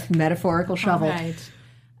for the metaphorical shovel. Right.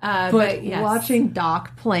 But yes. watching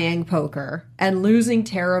Doc playing poker and losing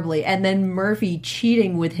terribly, and then Murphy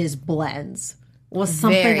cheating with his blends was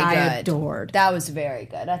something Very I good. adored. That was very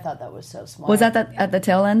good. I thought that was so smart. Was that at the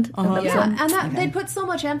tail end? Of the Yeah, episode? and that they put so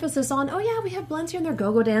much emphasis on, we have blends here and they're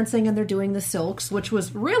go-go dancing and they're doing the silks, which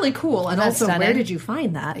was really cool. And That's also, where stunning. did you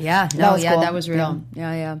find that? Yeah, That was cool. that was real.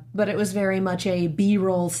 Yeah. But it was very much a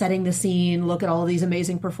B-roll, setting the scene, look at all these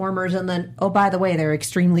amazing performers, and then, oh, by the way, they're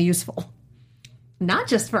extremely useful. Not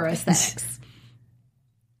just for aesthetics.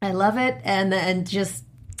 I love it, and just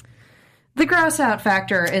the gross out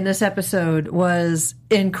factor in this episode was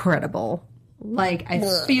incredible. Like, I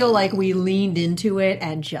feel like we leaned into it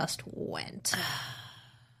and just went.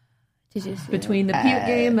 Did you see Between the puke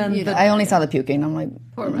game and the... I only saw the puking. I'm like,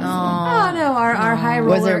 Oh, no, our high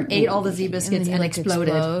roller there- ate all the Z-biscuits and exploded.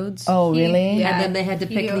 explodes? oh really? And then they had to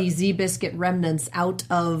pick the Z-biscuit remnants out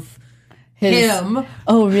of His- him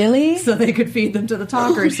Oh really? so they could feed them to the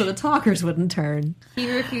talkers so the talkers wouldn't turn.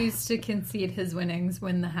 He refused to concede his winnings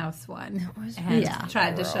when the house won. And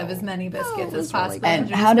tried to shove as many biscuits as possible. And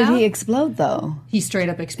into how his did he mouth. explode though? He straight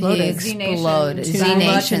up exploded. Exploded. Too much in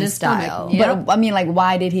Z-Nation his style. stomach. But I mean, like,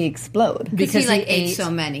 why did he explode? Because he he ate ate- so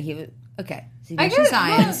many. He was okay. I Z-Nation get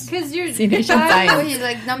science. because you're Z-Nation your body- science. He's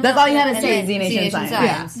like, That's all you had to say, Z-Nation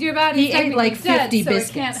science. Yeah. Your body's He ate like technically 50 dead, so biscuits.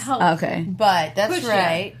 it can't help. Okay. But that's Push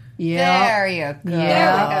right. Yeah. There you go.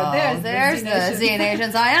 There we go. There's the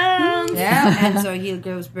Z-Nation science. Yeah. And so he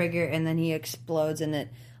goes bigger, and then he explodes, and it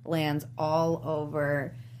lands all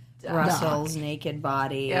over Russell's naked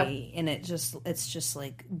body, Yep. and it's just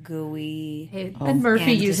like gooey. And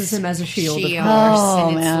Murphy and uses him as a shield. Of shield, course. Oh,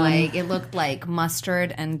 and it's man. like it looked like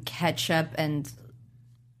mustard and ketchup and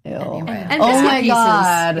Ew. And Oh biscuit my pieces.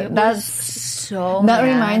 god, that's so that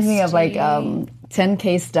reminds me of like nasty.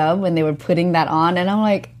 10K Stub when they were putting that on, and I'm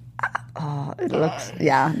like, oh, it looks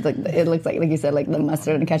it looks like you said, like the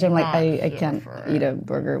mustard and ketchup. I'm like, I can't eat a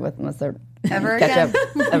burger with mustard Ever ketchup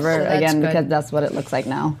again? ever So that's again good. because that's what it looks like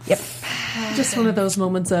now. Yep. Just one of those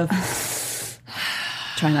moments of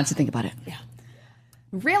Try not to think about it.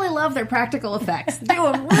 really love their practical effects. They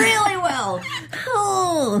were really well.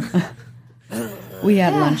 Oh. We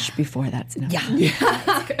had lunch before that. So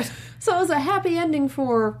So it was a happy ending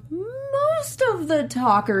for most of the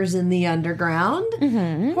talkers in the underground.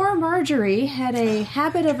 Poor Marjorie had a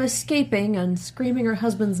habit of escaping and screaming her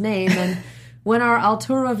husband's name, and when our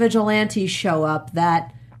Altura vigilantes show up,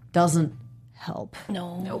 that doesn't help.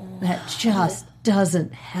 No. That just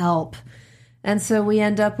doesn't help. And so we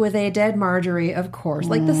end up with a dead Marjorie, of course.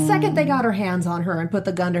 Like, the second they got her hands on her and put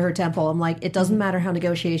the gun to her temple, I'm like, it doesn't matter how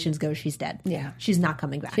negotiations go, she's dead. Yeah. She's not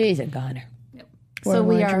coming back. She's a goner. So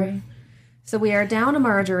we are down to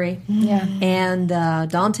Marjorie. Yeah. And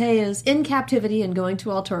Dante is in captivity and going to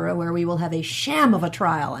Altura, where we will have a sham of a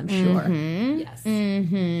trial, I'm sure. Yes.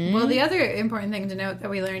 Well, the other important thing to note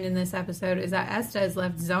that we learned in this episode is that Estes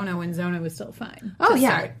left Zona when Zona was still fine. Oh, to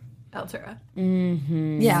yeah. start Altura.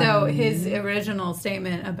 Yeah. So his original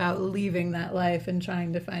statement about leaving that life and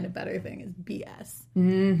trying to find a better thing is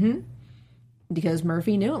BS. Because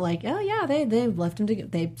Murphy knew, like, oh yeah, they left him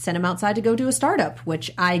they sent him outside to go do a startup, which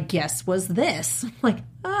I guess was this. Like,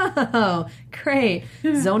 oh, great.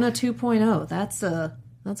 Zona 2.0.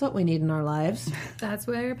 That's what we need in our lives. That's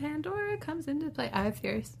where Pandora comes into play. I have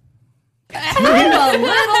fears. I'm a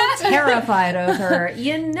little terrified of her.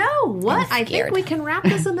 You know what? I think we can wrap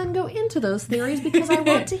this and then go into those theories because I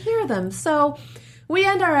want to hear them. So we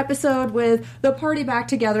end our episode with the party back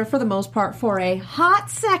together for the most part for a hot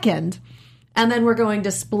second. And then we're going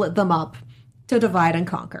to split them up to divide and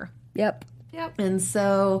conquer. Yep. And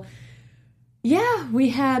so, yeah, we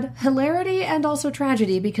had hilarity and also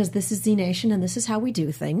tragedy because this is Z Nation and this is how we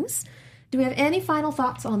do things. Do we have any final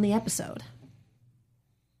thoughts on the episode?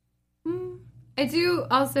 I do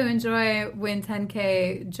also enjoy when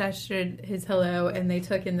 10K gestured his hello and they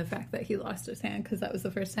took in the fact that he lost his hand because that was the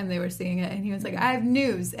first time they were seeing it. And he was like, I have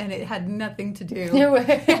news. And it had nothing to do with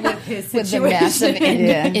his situation. With the massive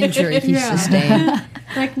injury he sustained.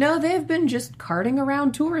 Like, no, they've been just carting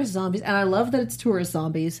around tourist zombies. And I love that it's tourist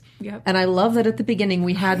zombies. Yep. And I love that at the beginning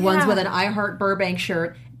we had ones with an I Heart Burbank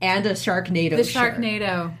shirt and a Sharknado The shirt.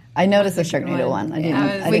 Sharknado. I noticed the Sharknado one.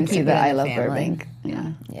 I didn't see the I Love family. Burbank.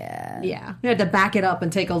 Yeah. We had to back it up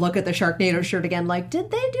and take a look at the Sharknado shirt again. Like, did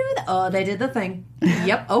they do that? Oh, they did the thing.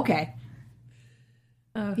 Yep, okay.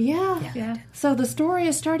 Yeah. So the story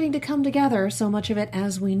is starting to come together, so much of it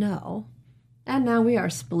as we know. And now we are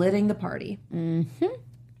splitting the party.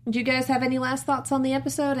 Mm-hmm. Do you guys have any last thoughts on the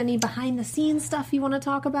episode? Any behind-the-scenes stuff you want to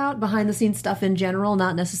talk about? Behind-the-scenes stuff in general,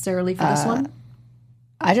 not necessarily for this one?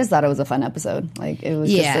 I just thought it was a fun episode. Like, it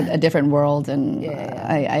was just a different world, and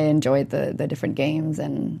I enjoyed the different games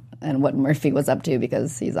and what Murphy was up to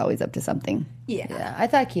because he's always up to something. Yeah, I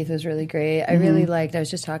thought Keith was really great. I really liked, I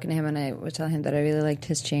was just talking to him and I was telling him that I really liked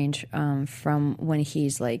his change from when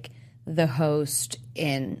he's like the host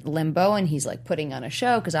in Limbo and he's like putting on a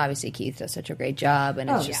show because obviously Keith does such a great job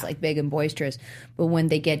and it's just like big and boisterous. But when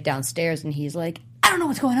they get downstairs and he's like, I don't know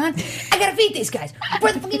what's going on. I gotta feed these guys.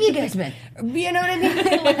 Where the fuck have you guys been? You know what I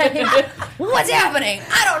mean? Like, what's happening?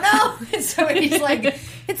 I don't know. And so he's like,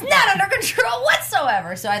 it's not under control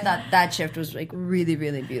whatsoever. So I thought that shift was like really,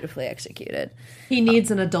 really beautifully executed. He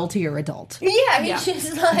needs an adultier adult. Yeah, he's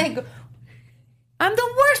just like, I'm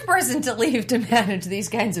the worst person to leave to manage these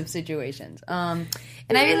kinds of situations. And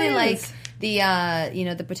I really like the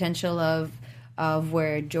the potential of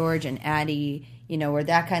where George and Addie, where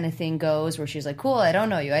that kind of thing goes, where she's like, cool, I don't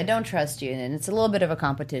know you, I don't trust you, and it's a little bit of a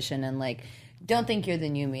competition, and like, don't think you're the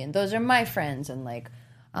new me, and those are my friends, and like,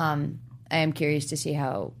 I am curious to see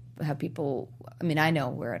how people, I mean, I know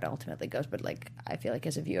where it ultimately goes, but like, I feel like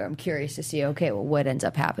as a viewer, I'm curious to see, okay, well, what ends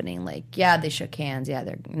up happening? Like, yeah, they shook hands, yeah,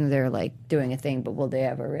 they're like doing a thing, but will they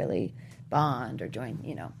ever really bond or join,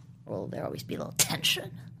 will there always be a little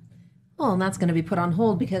tension? Well, and that's going to be put on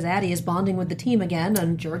hold because Addie is bonding with the team again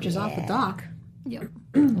and George is off the dock. Yep.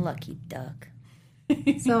 Lucky duck.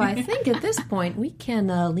 So I think at this point we can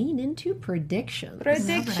lean into predictions.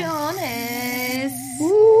 Predicciones.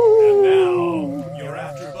 And now, your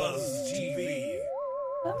AfterBuzz TV.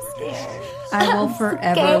 I will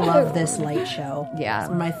forever love this late show. Yeah. It's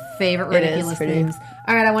one of my favorite It is ridiculous pretty things.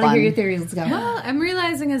 All right, I want to fun. hear your theories. Let's go. Well, I'm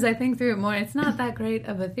realizing as I think through it more, it's not that great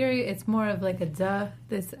of a theory. It's more of like a duh.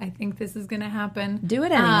 I think this is going to happen. Do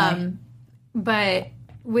it anyway. But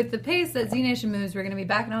with the pace that Z Nation moves, we're going to be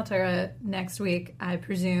back in Altura next week, I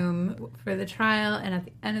presume, for the trial. And at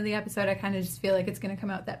the end of the episode, I kind of just feel like it's going to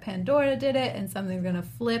come out that Pandora did it and something's going to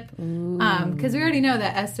flip. Because we already know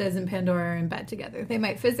that Estes and Pandora are in bed together. They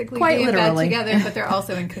might physically be in bed together, but they're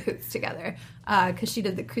also in cahoots together. Because she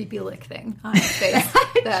did the creepy lick thing on his face.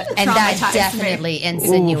 And that definitely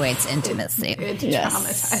insinuates intimacy. It's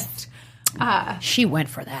traumatized. She went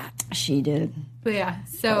for that. She did. But yeah,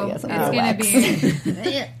 so yes, it's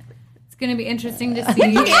gonna be interesting to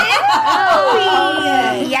see.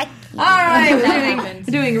 All right, we're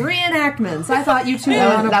doing reenactments. I thought you two were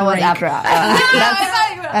on a That was break. after hours.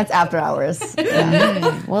 That's after hours.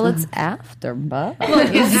 Well, it's after, but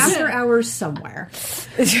It's after hours somewhere.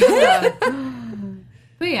 But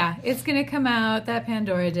yeah, it's gonna come out that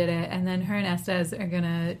Pandora did it, and then her and Estes are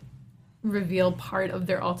gonna reveal part of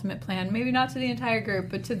their ultimate plan. Maybe not to the entire group,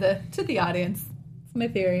 but to the audience. It's my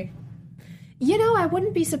theory. You know, I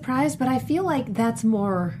wouldn't be surprised, but I feel like that's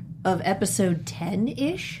more of episode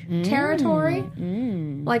 10-ish territory.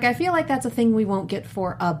 Like, I feel like that's a thing we won't get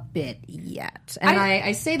for a bit yet. And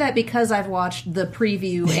I say that because I've watched the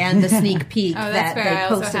preview and the sneak peek that fair. I they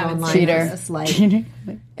also posted haven't online. seen for this. Like,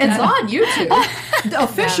 it's on YouTube.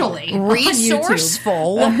 Officially.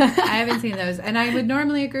 resourceful. I haven't seen those. And I would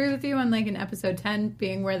normally agree with you on, like, in episode 10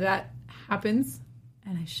 being where that happens.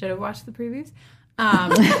 And I should have watched the previews.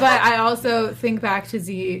 But I also think back to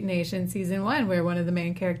Z Nation season 1, where one of the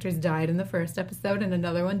main characters died in the first episode and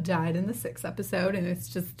another one died in the 6th episode, and it's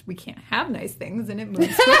just, we can't have nice things, and it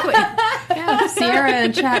moves quickly. Sierra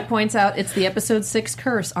in chat points out it's the episode 6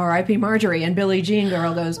 curse, R.I.P. Marjorie, and Billie Jean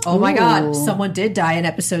Girl goes, oh my god, someone did die in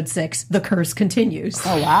episode 6. The curse continues.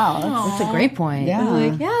 Oh, wow. That's a great point. Yeah.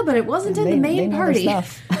 Like, yeah, but it wasn't in the They main know their party.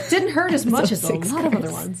 stuff. Didn't hurt as much as a lot of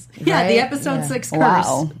other ones. Yeah, the episode 6 curse.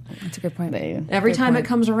 Wow. That's a good point. Every time it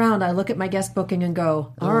comes around, I look at my guest booking and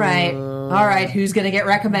go, all right, who's going to get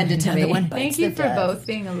recommended to me? Thank you for both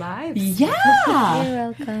being alive. Yeah. You're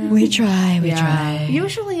welcome. We try.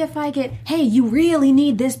 Usually if I get, hey, you really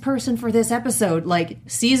need this person for this episode, like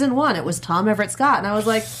season 1, it was Tom Everett Scott, and I was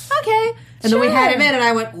like, okay. And then we had him in, and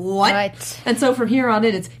I went, what? And so from here on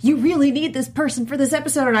in, it's, you really need this person for this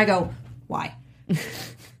episode, and I go, why?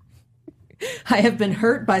 I have been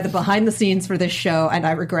hurt by the behind the scenes for this show, and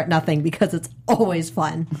I regret nothing because it's always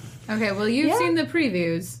fun. Okay, well, you've seen the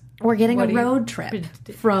previews. We're getting a road trip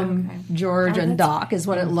from George and Doc is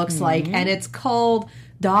what it looks like, and it's called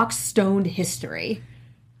Doc's Stoned History.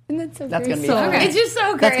 And that's so That's going to be So- fun. Okay. It's just so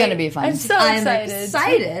great. That's going to be fun. I'm so I'm excited.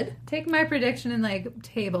 excited. Take my prediction and, like,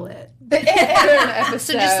 table it. So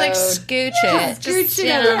just like scooch it. Scooch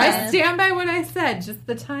it. I stand by what I said. Just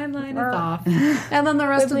the timeline is off. And then the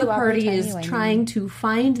rest of the Wibbly party wobbly is tiny-winy. trying to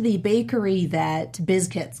find the bakery that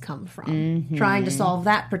Bizkits come from. Trying to solve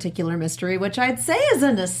that particular mystery, which I'd say is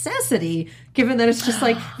a necessity, given that it's just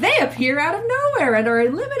like, they appear out of nowhere and are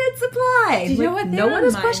in limited supply. Do you know what they no one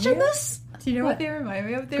has remind questioned me of? this? Do you know what they remind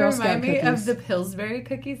me of? They Girl remind Scout me cookies. of the Pillsbury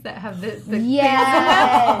cookies that have the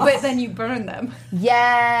Yes. but then you burn them.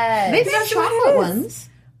 Yes. They make That's what chocolate it is. ones.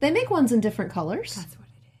 They make ones in different colors. That's what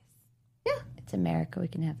it is. It's America. We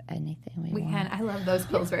can have anything we We want. can. I love those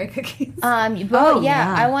Pillsbury cookies. But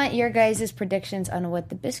yeah. I want your guys' predictions on what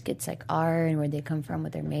the biscuits like are and where they come from,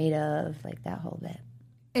 what they're made of, like that whole bit.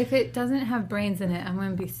 If it doesn't have brains in it, I'm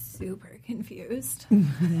going to be super confused.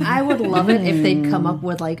 I would love it if they'd come up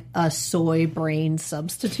with like a soy brain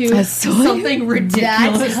substitute. Something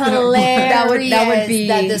ridiculous. That's hilarious. That would be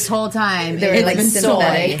that this whole time they were It's like been soy.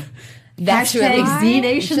 synthetic. That's Hashtag really Z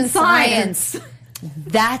Nation Science.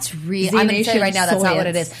 That's real. I'm going to tell you right now, that's not what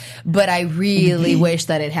it is. But I really wish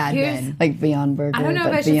that it had Here's- been. Like Beyond Burger, I don't know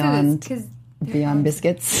if but I should say this Beyond because Beyond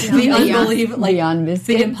Biscuits. The unbelievable, like Beyond the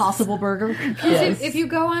Biscuits. Impossible Burger. Yes. if you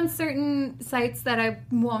go on certain sites that I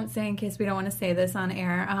won't say in case we don't want to say this on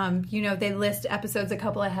air, they list episodes a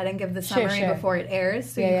couple ahead and give the summary sure. before it airs,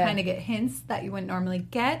 so you yeah. kind of get hints that you wouldn't normally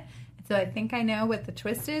get. So I think I know what the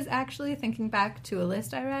twist is, actually, thinking back to a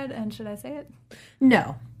list I read. And should I say it?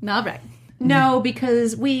 No. All right. No,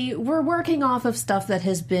 because we're working off of stuff that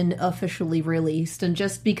has been officially released, and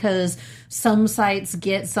just because some sites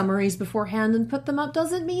get summaries beforehand and put them up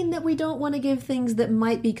doesn't mean that we don't want to give things that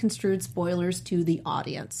might be construed spoilers to the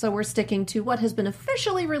audience. So we're sticking to what has been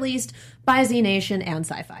officially released by Z Nation and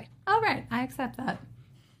Sci-Fi. All right. I accept that.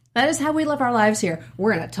 That is how we live our lives here.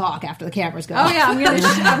 We're going to talk after the cameras go Oh, off. yeah.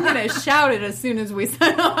 I'm gonna shout it as soon as we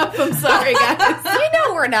sign off. I'm sorry, guys. You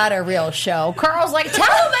know we're not a real show. Carl's like, tell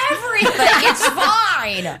them everything. It's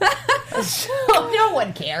fine. No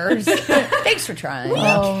one cares. Thanks for trying.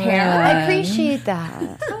 care. I appreciate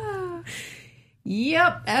that.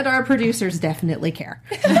 Yep, and our producers definitely care.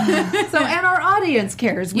 And our audience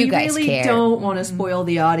cares. We You guys really care. don't want to spoil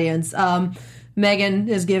the audience. Megan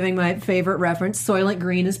is giving my favorite reference. Soylent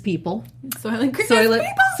Green is people. Soylent Green is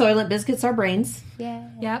people. Soylent Biscuits are brains. Yeah.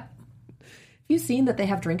 Yep. Have you seen that they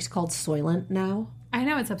have drinks called Soylent now? I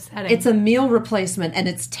know, it's upsetting. It's a meal replacement, and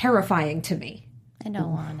it's terrifying to me. I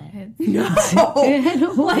don't want it. No.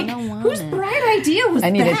 Like, whose bright idea was that? I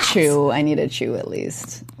need to chew. I need to chew at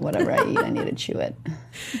least. Whatever I eat, I need to chew it.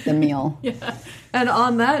 The meal. Yeah. And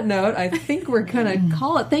on that note, I think we're going to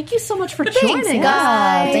call it. Thank you so much for joining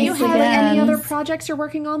guys. us. Do you Thanks have again. any other projects you're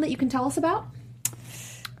working on that you can tell us about?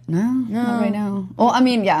 No, not right now. Well, I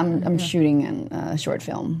mean, yeah, I'm shooting a short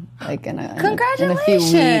film, like in a few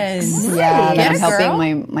Congratulations. weeks. Yeah, Get that I'm it,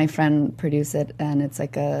 helping my friend produce it, and it's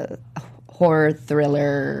like a horror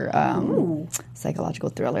thriller, psychological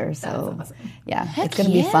thriller. So, yeah, it's gonna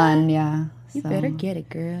be fun. Yeah, You better get it,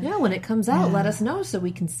 girl. Yeah, when it comes out, let us know so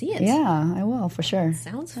we can see it. Yeah, I will for sure.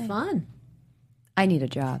 Sounds fun. I need a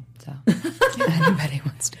job, so anybody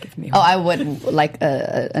wants to give me Oh, I would like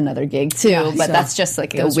another gig too, but so that's just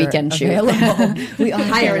like a those are weekend shoot. available. We all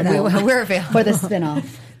hire them We're available. for the spinoff,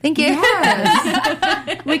 Thank you.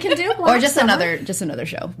 We can do Black or just Summer. another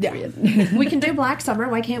show. Yeah. We can do Black Summer.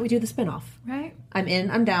 Why can't we do the spinoff? right? I'm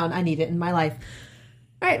in. I'm down. I need it in my life.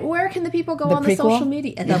 All right, where can the people go The on the prequel? social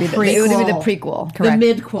media? It would be the prequel. The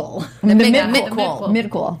midquel. The midquel.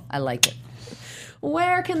 midquel. I like it.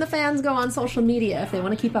 Where can the fans go on social media if they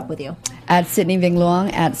want to keep up with you? At Sydney Ving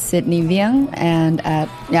Luong, at Sydney Viang, and at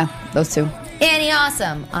those two. Annie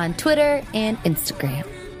Awesome on Twitter and Instagram.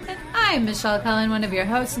 And I'm Michelle Cullen, one of your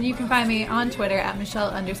hosts, and you can find me on Twitter at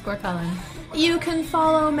Michelle_Cullen. You can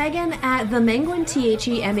follow Megan at the Menguin,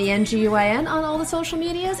 TheMenguin, on all the social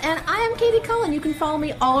medias. And I am Katie Cullen. You can follow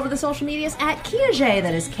me all over the social medias at Kiaxet.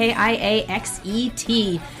 That is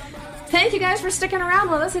Kiaxet. Thank you guys for sticking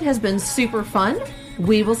around with us. It has been super fun.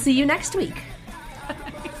 We will see you next week.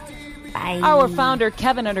 Bye. Our founder,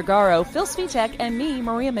 Kevin Undergaro, Phil Svitek, and me,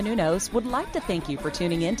 Maria Menounos, would like to thank you for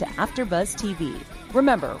tuning in to AfterBuzz TV.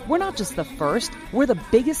 Remember, we're not just the first, we're the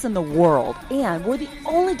biggest in the world, and we're the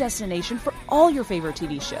only destination for all your favorite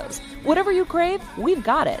TV shows. Whatever you crave, we've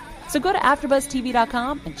got it. So go to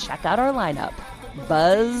AfterBuzzTV.com and check out our lineup.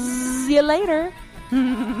 Buzz you later.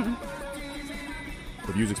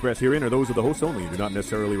 The views expressed herein are those of the hosts only and do not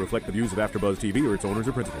necessarily reflect the views of AfterBuzz TV or its owners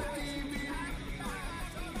or principals.